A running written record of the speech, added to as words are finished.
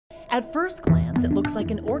At first glance, it looks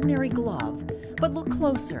like an ordinary glove, but look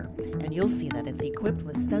closer, and you'll see that it's equipped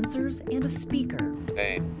with sensors and a speaker.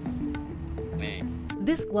 A. D.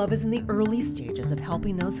 This glove is in the early stages of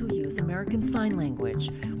helping those who use American Sign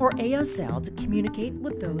Language, or ASL, to communicate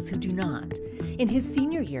with those who do not. In his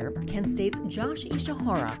senior year, Kent State's Josh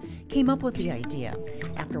Ishihara came up with the idea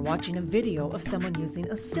after watching a video of someone using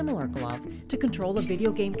a similar glove to control a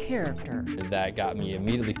video game character. That got me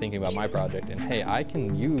immediately thinking about my project, and hey, I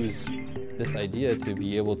can use this idea to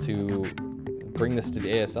be able to bring this to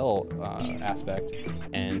the ASL aspect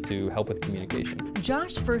and to help with communication.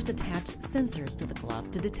 Josh first attached sensors to the glove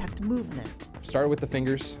to detect movement. Started with the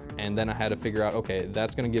fingers, and then I had to figure out, okay,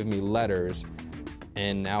 that's going to give me letters,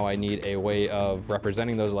 and now I need a way of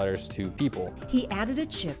representing those letters to people. He added a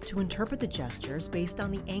chip to interpret the gestures based on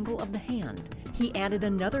the angle of the hand. He added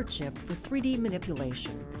another chip for 3D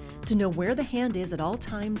manipulation, to know where the hand is at all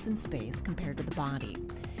times in space compared to the body.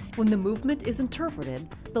 When the movement is interpreted,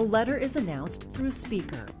 the letter is announced through a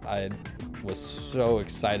speaker. I was so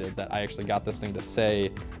excited that I actually got this thing to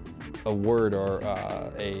say a word or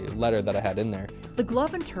a letter that I had in there. The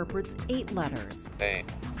glove interprets 8 letters. A.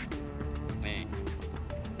 D.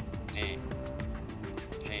 G.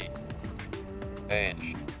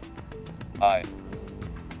 H. I.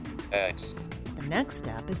 X. The next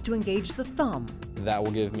step is to engage the thumb. That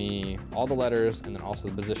will give me all the letters and then also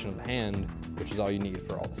the position of the hand, which is all you need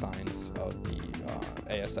for all the signs of the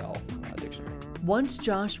ASL dictionary. Once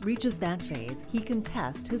Josh reaches that phase, he can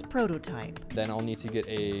test his prototype. Then I'll need to get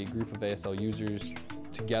a group of ASL users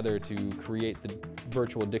together to create the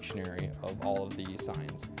virtual dictionary of all of the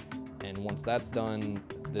signs. And once that's done,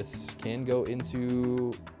 this can go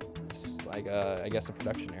into, like, I guess, a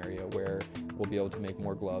production area where we'll be able to make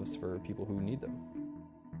more gloves for people who need them.